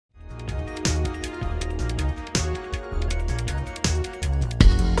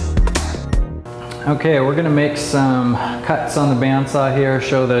Okay, we're going to make some cuts on the bandsaw here,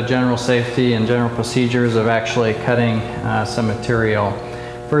 show the general safety and general procedures of actually cutting some material.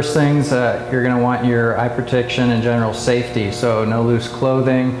 First things, you're going to want your eye protection and general safety, so no loose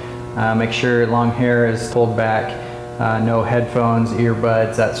clothing, make sure long hair is pulled back, no headphones,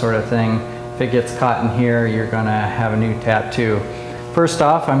 earbuds, that sort of thing. If it gets caught in here, you're going to have a new tattoo. First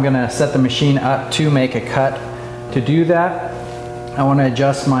off, I'm going to set the machine up to make a cut. To do that, I want to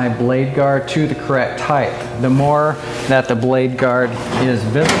adjust my blade guard to the correct height. The more that the blade guard is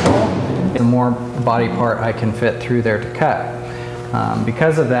visible, the more body part I can fit through there to cut.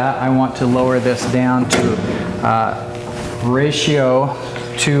 Because of that, I want to lower this down to ratio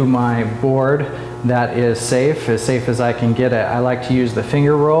to my board that is safe as I can get it. I like to use the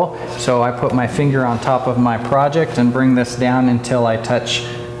finger roll, so I put my finger on top of my project and bring this down until I touch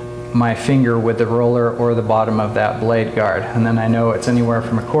my finger with the roller or the bottom of that blade guard, and then I know it's anywhere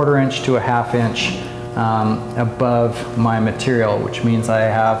from 1/4 inch to 1/2 inch above my material, which means I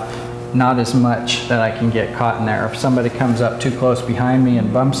have not as much that I can get caught in there. If somebody comes up too close behind me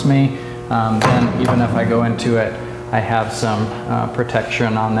and bumps me, then even if I go into it, I have some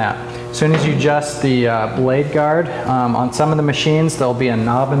protection on that. As soon as you adjust the blade guard, on some of the machines there'll be a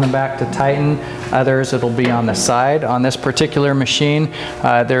knob in the back to tighten, others it'll be on the side. On this particular machine,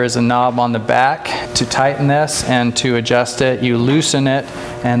 there is a knob on the back to tighten this, and to adjust it, you loosen it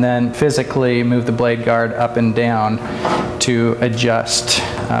and then physically move the blade guard up and down to adjust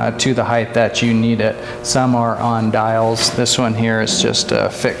to the height that you need it. Some are on dials. This one here is just a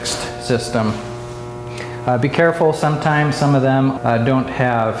fixed system. Be careful, sometimes some of them don't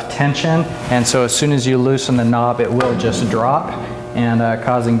have tension, and so as soon as you loosen the knob it will just drop, and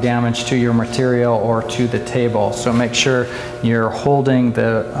causing damage to your material or to the table. So make sure you're holding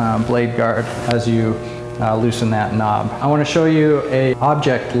the blade guard as you loosen that knob. I want to show you an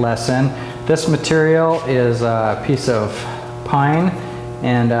object lesson. This material is a piece of pine,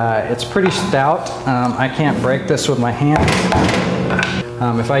 and it's pretty stout. I can't break this with my hands.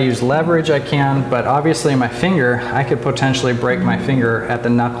 If I use leverage I can, but obviously my finger, I could potentially break my finger at the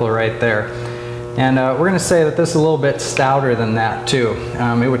knuckle right there. And we're going to say that this is a little bit stouter than that too.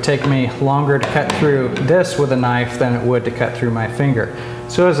 It would take me longer to cut through this with a knife than it would to cut through my finger.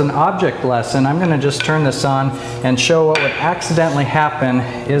 So as an object lesson, I'm going to just turn this on and show what would accidentally happen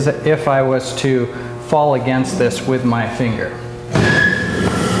is if I was to fall against this with my finger.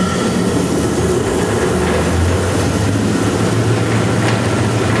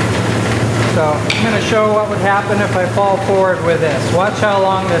 So I'm going to show what would happen if I fall forward with this. Watch how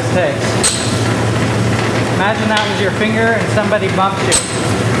long this takes. Imagine that was your finger and somebody bumped you.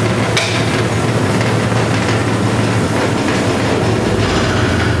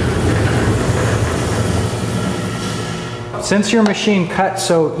 Since your machine cuts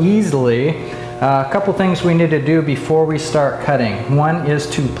so easily, a couple things we need to do before we start cutting. One is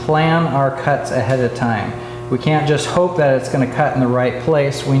to plan our cuts ahead of time. We can't just hope that it's going to cut in the right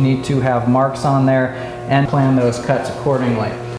place. We need to have marks on there and plan those cuts accordingly.